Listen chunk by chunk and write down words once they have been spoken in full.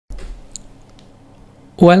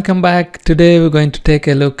Welcome back. Today we're going to take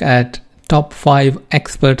a look at top 5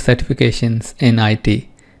 expert certifications in IT.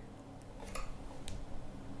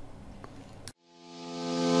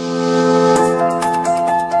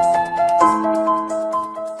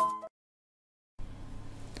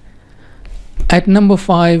 At number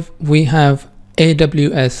 5, we have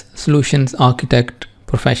AWS Solutions Architect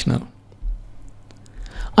Professional.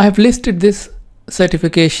 I have listed this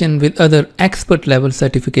certification with other expert level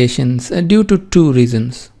certifications due to two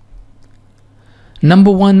reasons.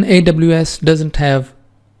 Number one, AWS doesn't have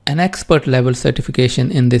an expert level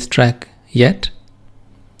certification in this track yet.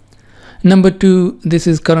 Number two, this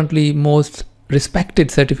is currently most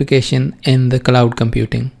respected certification in the cloud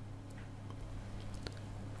computing.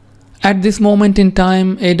 At this moment in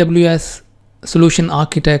time, AWS Solution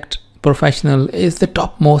Architect Professional is the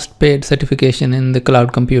topmost paid certification in the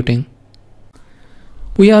cloud computing.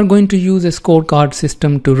 We are going to use a scorecard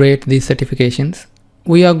system to rate these certifications.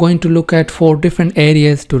 We are going to look at 4 different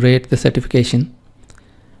areas to rate the certification.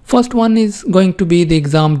 First one is going to be the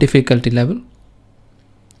exam difficulty level.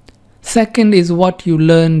 Second is what you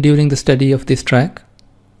learn during the study of this track.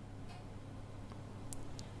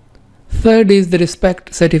 Third is the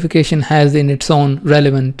respect certification has in its own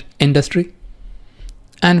relevant industry.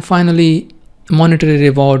 And finally, monetary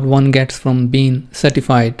reward one gets from being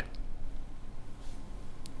certified.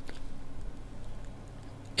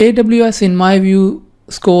 AWS, in my view,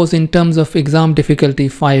 scores in terms of exam difficulty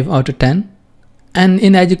 5 out of 10, and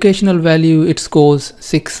in educational value it scores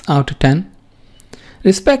 6 out of 10.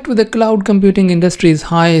 Respect with the cloud computing industry is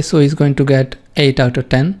high, so he's going to get 8 out of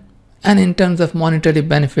 10, and in terms of monetary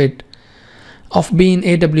benefit of being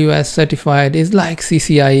AWS certified is like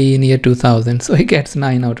CCIE in year 2000, so he gets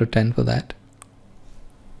 9 out of 10 for that.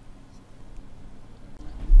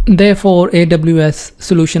 Therefore, AWS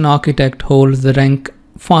Solution Architect holds the rank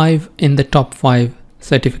 5 in the top 5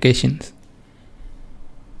 certifications.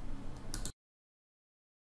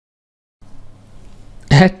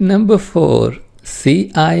 At number 4,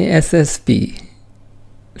 CISSP,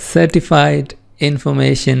 Certified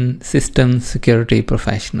Information Systems Security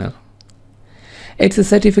Professional. It's a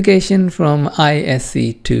certification from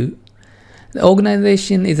ISC2. The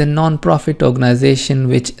organization is a non-profit organization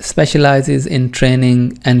which specializes in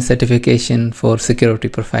training and certification for security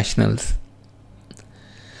professionals.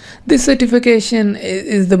 This certification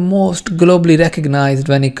is the most globally recognized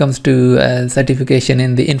when it comes to certification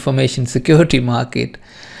in the information security market.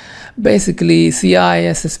 Basically,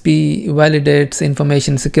 CISSP validates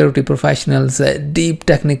information security professionals' deep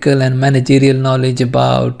technical and managerial knowledge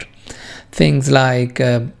about things like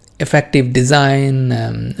effective design,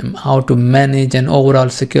 how to manage an overall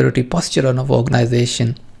security posture of an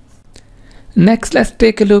organization. Next, let's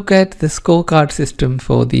take a look at the scorecard system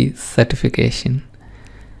for the certification.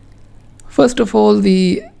 First of all,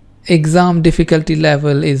 the exam difficulty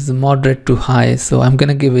level is moderate to high, so I'm going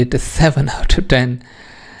to give it a 7 out of 10.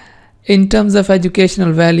 In terms of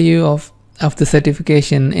educational value of the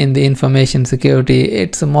certification in the information security,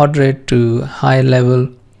 it's a moderate to high level.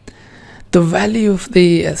 The value of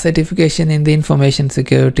the certification in the information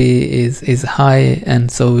security is high, and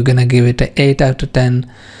so we're going to give it an 8 out of 10.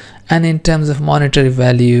 And in terms of monetary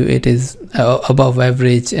value, it is above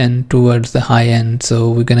average and towards the high end, so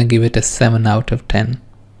we're going to give it a 7 out of 10.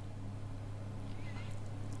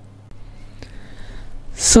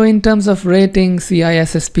 So in terms of rating,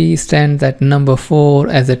 CISSP stands at number 4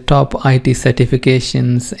 as a top IT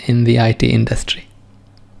certifications in the IT industry.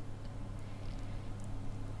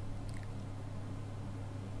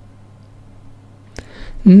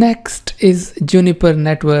 Next is Juniper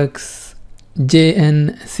Networks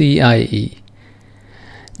JNCIE,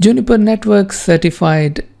 Juniper Networks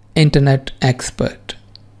Certified Internet Expert.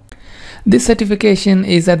 This certification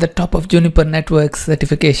is at the top of Juniper Networks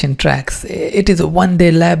certification tracks. It is a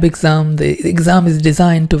one-day lab exam. The exam is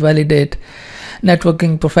designed to validate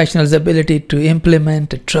networking professionals' ability to implement,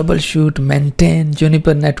 troubleshoot, maintain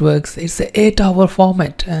Juniper Networks. It's an 8-hour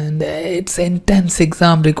format, and its intense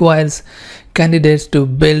exam requires candidates to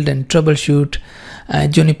build and troubleshoot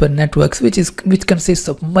Juniper Networks, which consists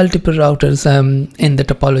of multiple routers in the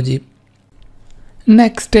topology.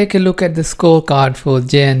 Next, take a look at the scorecard for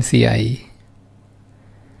JNCIE.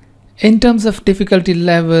 In terms of difficulty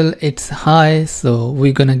level, it's high, so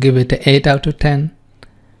we're gonna give it an 8 out of 10.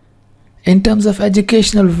 In terms of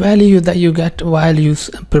educational value that you get while you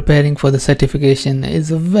preparing for the certification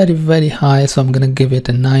is very, very high, so I'm gonna give it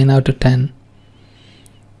a 9 out of 10.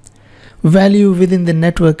 Value within the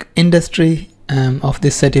network industry of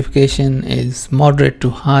this certification is moderate to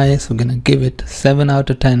high, so we're gonna give it 7 out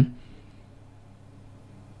of 10.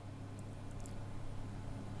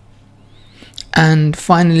 And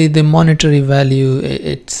finally, the monetary value,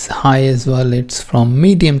 it's high as well. It's from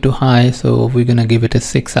medium to high, so we're gonna give it a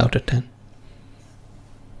 6 out of 10.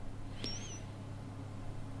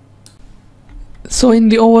 So in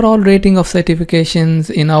the overall rating of certifications,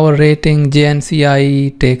 in our rating,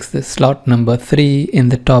 JNCIE takes the slot number 3 in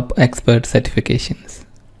the top expert certifications.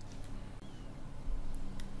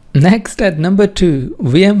 Next, at number 2,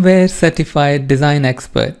 VMware Certified Design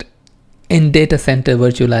Expert in Data Center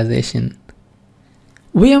Virtualization.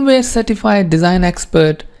 VMware Certified Design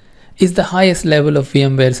Expert is the highest level of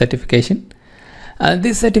VMware certification.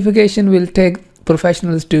 This certification will take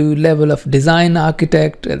professionals to level of design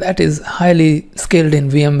architect that is highly skilled in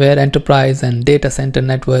VMware enterprise and data center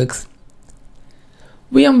networks.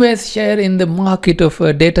 VMware's share in the market of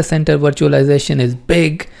data center virtualization is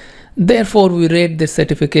big, therefore we rate this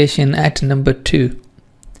certification at number 2.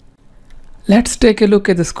 Let's take a look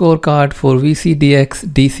at the scorecard for VCDX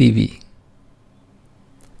DCV.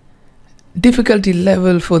 Difficulty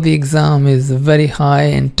level for the exam is very high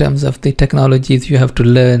in terms of the technologies you have to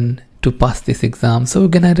learn to pass this exam, so we're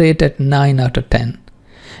gonna rate at 9 out of 10.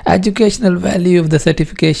 Educational value of the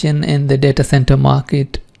certification in the data center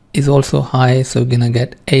market is also high, so we're gonna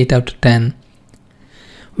get 8 out of 10.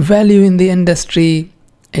 Value in the industry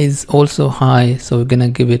is also high, so we're gonna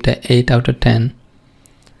give it an 8 out of 10.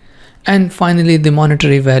 And finally, the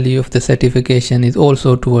monetary value of the certification is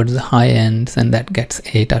also towards the high ends, and that gets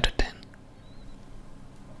 8 out of 10.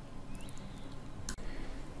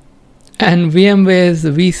 And VMware's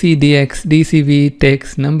VCDX DCV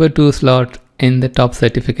takes number 2 slot in the top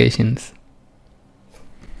certifications.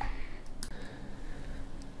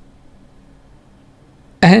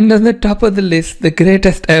 And on the top of the list, the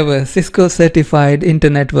greatest ever Cisco Certified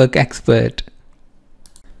Internetwork Expert.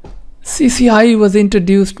 CCIE was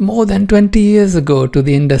introduced more than 20 years ago to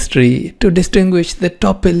the industry to distinguish the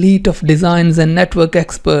top elite of designs and network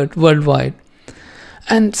expert worldwide.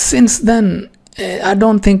 And since then, I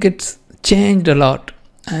don't think it's changed a lot,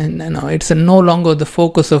 and it's no longer the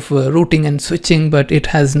focus of routing and switching, but it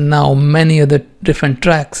has now many other different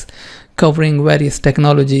tracks covering various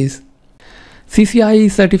technologies.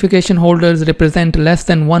 CCIE certification holders represent less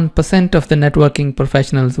than 1% of the networking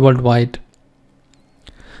professionals worldwide.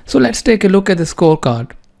 So let's take a look at the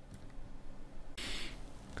scorecard.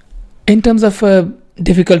 In terms of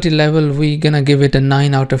difficulty level, we're gonna give it a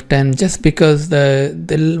 9 out of 10 just because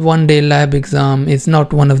the one-day lab exam is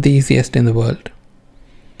not one of the easiest in the world.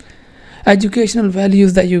 Educational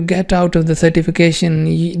values that you get out of the certification,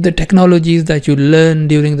 the technologies that you learn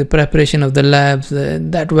during the preparation of the labs,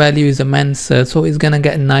 that value is immense, so it's gonna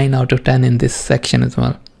get 9 out of 10 in this section as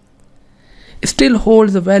well. It still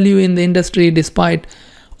holds a value in the industry despite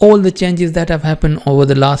all the changes that have happened over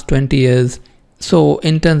the last 20 years. So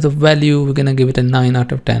in terms of value, we're gonna give it a 9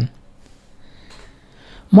 out of 10.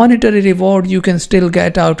 Monetary reward you can still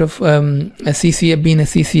get out of being a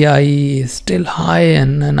CCIE is still high,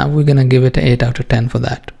 and we're gonna give it an 8 out of 10 for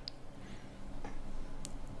that.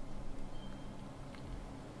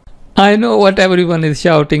 I know what everyone is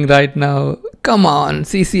shouting right now. Come on,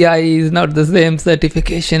 CCIE is not the same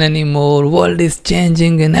certification anymore. World is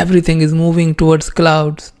changing and everything is moving towards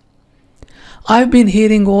clouds. I've been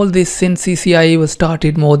hearing all this since CCIE was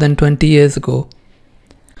started more than 20 years ago.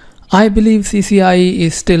 I believe CCIE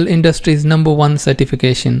is still industry's #1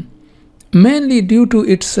 certification, mainly due to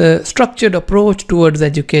its structured approach towards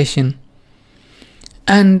education,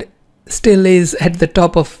 and still is at the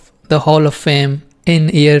top of the Hall of Fame in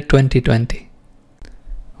year 2020.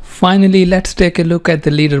 Finally, let's take a look at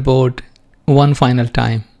the leaderboard one final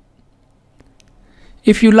time.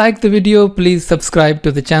 If you like the video, please subscribe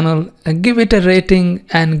to the channel, give it a rating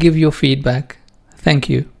and give your feedback. Thank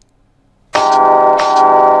you.